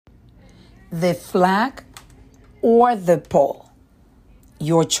the flag or the pole?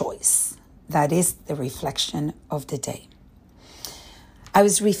 Your choice. That is the reflection of the day. I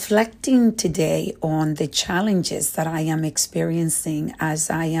was reflecting today on the challenges that I am experiencing as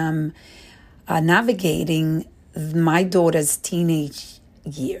I am navigating my daughter's teenage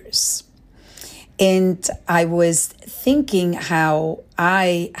years. And I was thinking how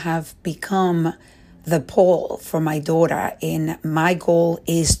I have become the pole for my daughter, and my goal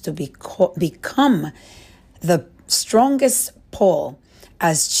is to become the strongest pole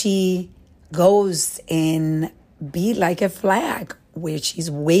as she goes and be like a flag where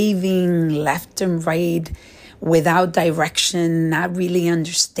she's waving left and right without direction, not really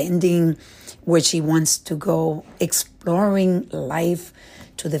understanding where she wants to go, exploring life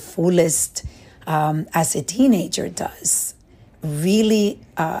to the fullest as a teenager does. Really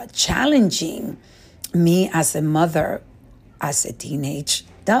challenging me as a mother as a teenage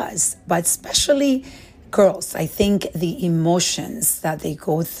does, but especially girls. I think the emotions that they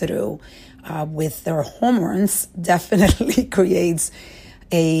go through with their hormones definitely creates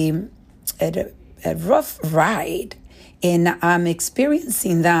a rough ride. And I'm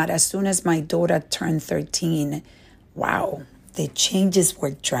experiencing that as soon as my daughter turned 13. Wow, the changes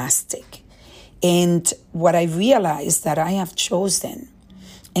were drastic. And what I realized that I have chosen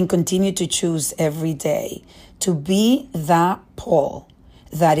and continue to choose every day to be that pole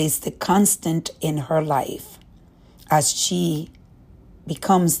that is the constant in her life as she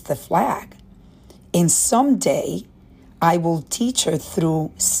becomes the flag. And someday I will teach her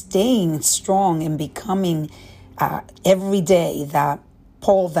through staying strong and becoming every day that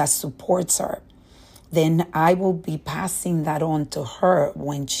pole that supports her. Then I will be passing that on to her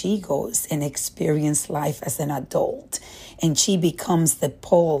when she goes and experiences life as an adult. And she becomes the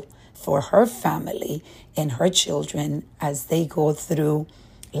pole for her family and her children as they go through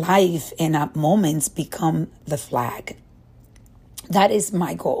life and at moments become the flag. That is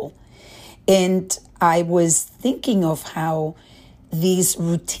my goal. And I was thinking of how these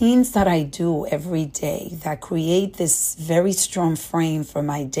routines that I do every day that create this very strong frame for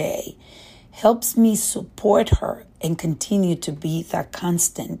my day helps me support her and continue to be that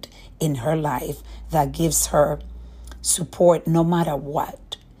constant in her life that gives her support no matter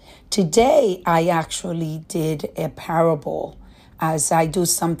what. Today, I actually did a parable as I do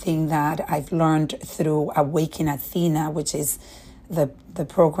something that I've learned through Awaken Athena, which is the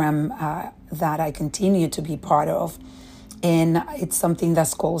program that I continue to be part of. And it's something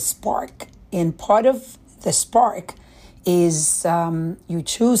that's called Spark. And part of the Spark is you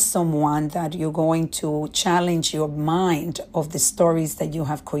choose someone that you're going to challenge your mind of the stories that you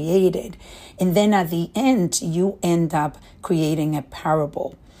have created. And then at the end, you end up creating a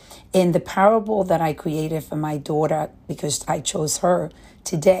parable. And the parable that I created for my daughter, because I chose her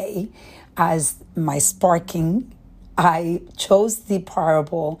today as my sparking, I chose the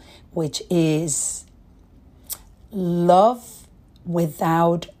parable, which is love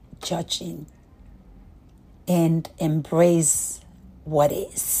without judging and embrace what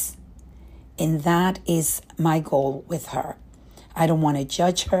is. And that is my goal with her. I don't want to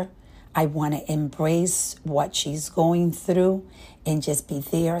judge her. I want to embrace what she's going through and just be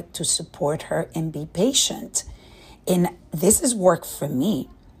there to support her and be patient. And this is work for me.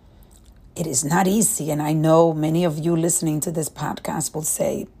 It is not easy. And I know many of you listening to this podcast will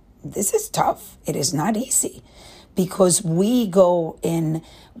say, this is tough. It is not easy because we go and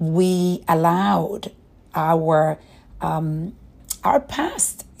we allowed our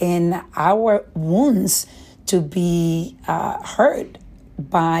past and our wounds to be hurt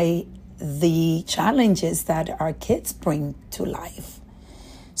by the challenges that our kids bring to life.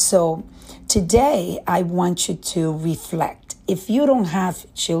 So today I want you to reflect. If you don't have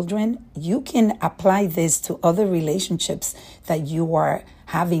children, you can apply this to other relationships that you are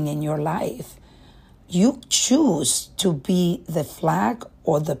having in your life. You choose to be the flag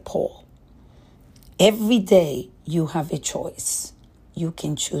or the pole. Every day you have a choice. You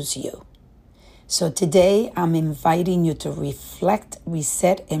can choose you. So today I'm inviting you to reflect,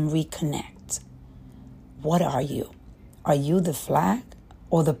 reset, and reconnect. What are you? Are you the flag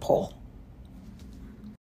or the pole?